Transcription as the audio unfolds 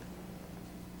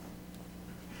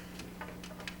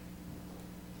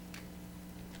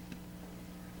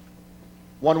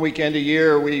One weekend a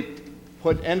year, we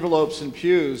put envelopes in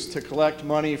pews to collect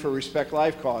money for Respect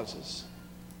Life causes.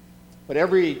 But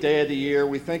every day of the year,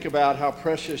 we think about how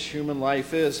precious human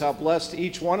life is, how blessed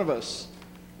each one of us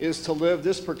is to live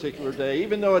this particular day,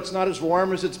 even though it's not as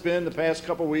warm as it's been the past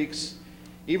couple weeks,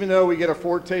 even though we get a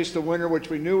foretaste of winter, which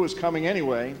we knew was coming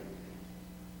anyway.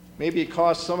 Maybe it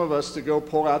costs some of us to go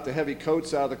pull out the heavy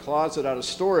coats out of the closet, out of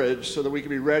storage, so that we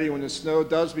can be ready when the snow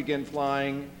does begin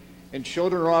flying and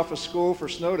children are off of school for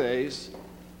snow days.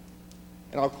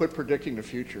 And I'll quit predicting the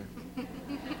future.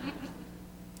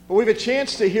 But we have a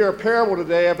chance to hear a parable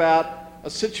today about a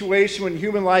situation when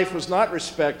human life was not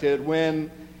respected,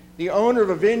 when the owner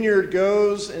of a vineyard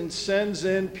goes and sends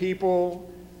in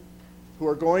people who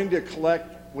are going to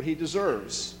collect what he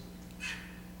deserves.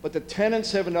 But the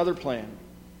tenants have another plan,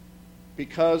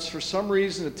 because for some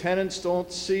reason the tenants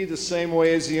don't see the same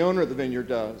way as the owner of the vineyard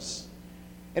does.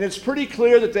 And it's pretty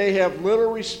clear that they have little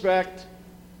respect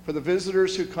for the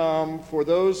visitors who come, for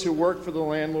those who work for the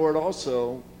landlord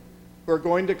also, who are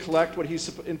going to collect what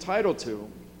he's entitled to.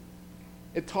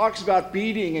 It talks about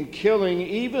beating and killing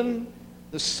even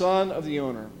the son of the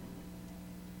owner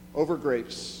over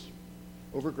grapes.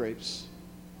 Over grapes.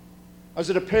 I was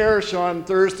at a parish on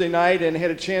Thursday night and had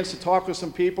a chance to talk with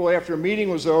some people after a meeting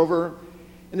was over.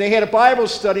 And they had a Bible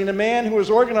study, and a man who was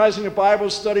organizing the Bible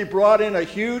study brought in a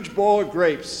huge bowl of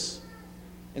grapes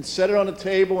and set it on the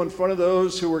table in front of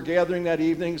those who were gathering that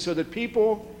evening so that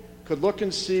people could look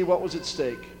and see what was at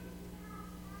stake.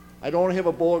 I don't have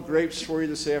a bowl of grapes for you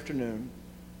this afternoon,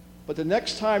 but the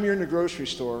next time you're in the grocery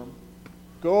store,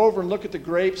 go over and look at the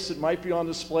grapes that might be on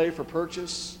display for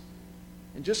purchase,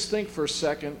 and just think for a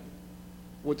second,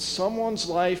 would someone's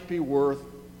life be worth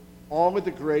all of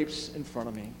the grapes in front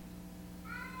of me?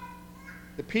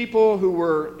 The people who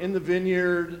were in the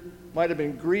vineyard might have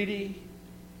been greedy,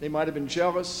 they might have been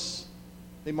jealous,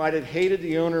 they might have hated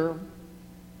the owner,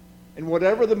 and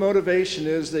whatever the motivation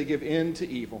is, they give in to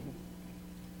evil.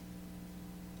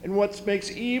 And what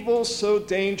makes evil so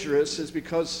dangerous is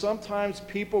because sometimes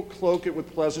people cloak it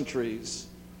with pleasantries,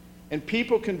 and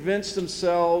people convince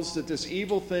themselves that this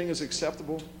evil thing is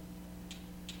acceptable.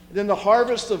 And then the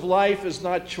harvest of life is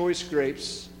not choice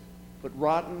grapes, but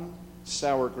rotten,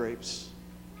 sour grapes.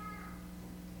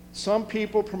 Some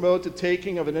people promote the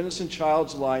taking of an innocent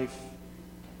child's life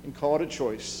and call it a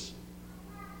choice.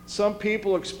 Some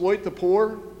people exploit the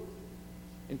poor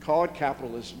and call it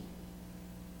capitalism.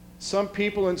 Some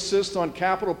people insist on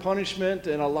capital punishment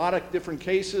in a lot of different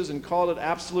cases and call it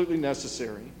absolutely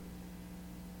necessary.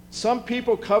 Some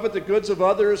people covet the goods of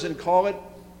others and call it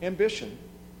ambition.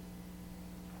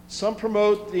 Some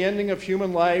promote the ending of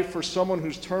human life for someone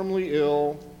who's terminally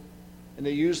ill, and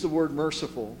they use the word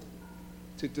merciful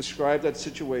to describe that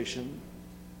situation.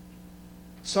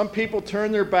 Some people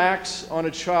turn their backs on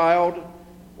a child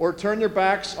or turn their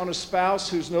backs on a spouse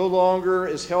who's no longer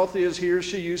as healthy as he or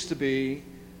she used to be,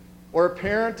 or a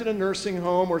parent in a nursing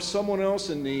home or someone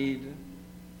else in need,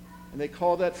 and they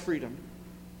call that freedom.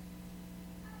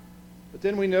 But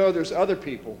then we know there's other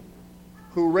people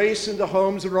who race into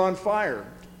homes that are on fire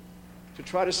to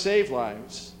try to save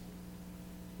lives.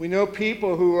 We know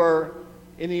people who are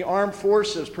in the armed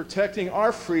forces protecting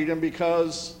our freedom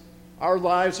because our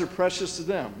lives are precious to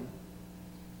them.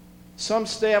 Some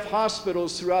staff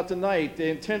hospitals throughout the night. They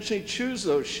intentionally choose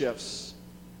those shifts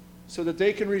so that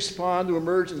they can respond to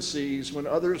emergencies when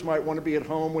others might want to be at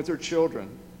home with their children.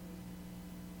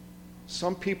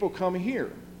 Some people come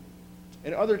here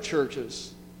and other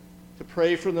churches to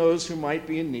pray for those who might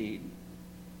be in need.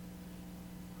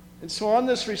 And so on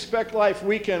this Respect Life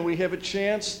weekend, we have a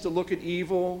chance to look at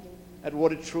evil at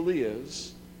what it truly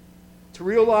is, to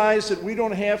realize that we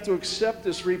don't have to accept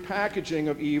this repackaging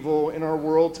of evil in our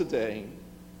world today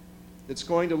that's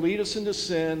going to lead us into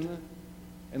sin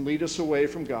and lead us away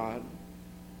from God.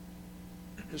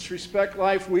 This Respect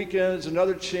Life weekend is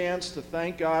another chance to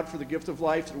thank God for the gift of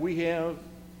life that we have,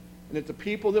 and that the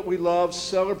people that we love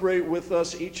celebrate with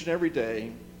us each and every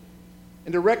day,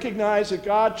 and to recognize that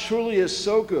God truly is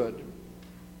so good,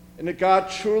 and that God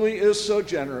truly is so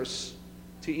generous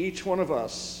to each one of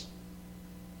us.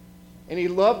 And he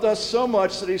loved us so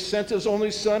much that he sent his only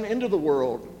son into the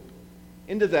world,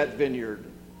 into that vineyard.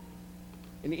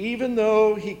 And even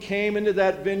though he came into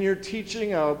that vineyard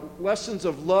teaching lessons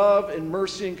of love and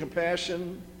mercy and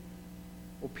compassion,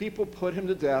 well, people put him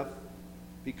to death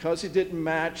because he didn't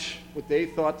match what they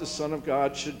thought the Son of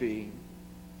God should be.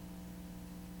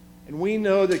 And we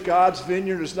know that God's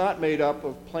vineyard is not made up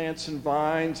of plants and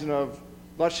vines and of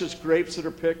luscious grapes that are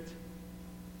picked,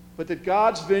 but that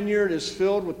God's vineyard is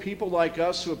filled with people like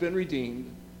us who have been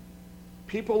redeemed,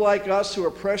 people like us who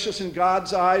are precious in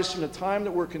God's eyes from the time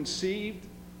that we're conceived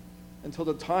until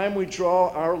the time we draw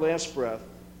our last breath.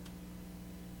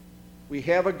 We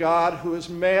have a God who is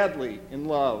madly in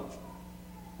love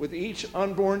with each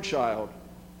unborn child,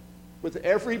 with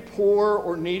every poor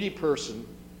or needy person,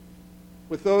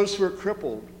 with those who are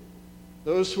crippled,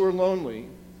 those who are lonely,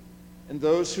 and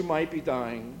those who might be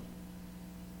dying.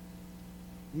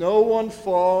 No one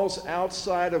falls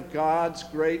outside of God's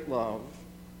great love.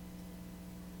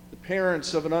 The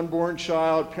parents of an unborn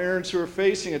child, parents who are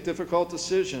facing a difficult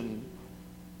decision,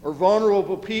 or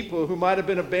vulnerable people who might have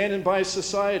been abandoned by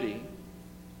society,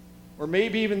 or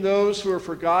maybe even those who are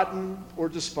forgotten or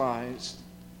despised.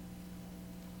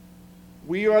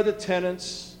 We are the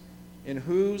tenants in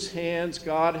whose hands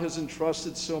God has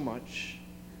entrusted so much.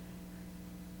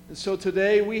 And so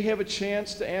today we have a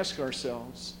chance to ask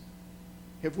ourselves,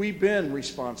 have we been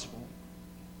responsible?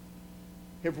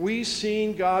 Have we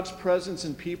seen God's presence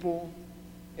in people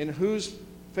in whose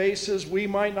faces we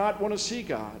might not want to see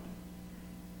God?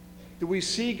 Do we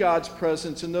see God's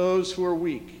presence in those who are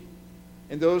weak,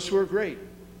 in those who are great,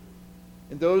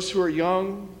 in those who are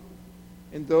young,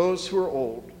 in those who are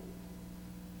old?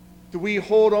 Do we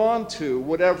hold on to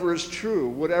whatever is true,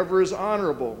 whatever is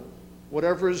honorable,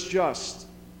 whatever is just,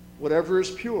 whatever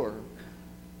is pure,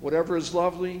 whatever is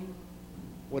lovely,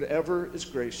 whatever is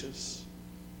gracious?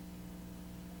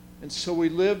 And so we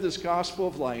live this gospel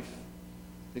of life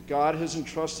that God has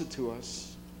entrusted to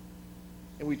us.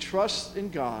 And we trust in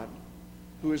God,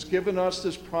 who has given us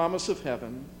this promise of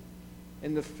heaven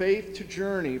and the faith to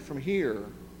journey from here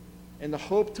and the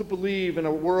hope to believe in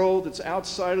a world that's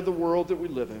outside of the world that we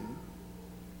live in.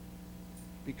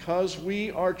 Because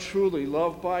we are truly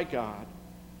loved by God,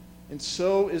 and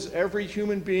so is every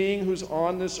human being who's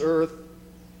on this earth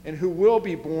and who will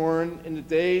be born in the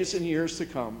days and years to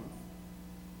come.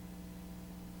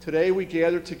 Today we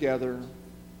gather together,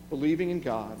 believing in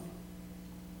God.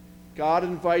 God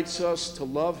invites us to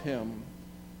love him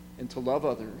and to love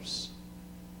others,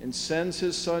 and sends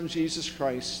his Son, Jesus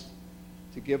Christ,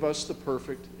 to give us the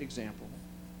perfect example.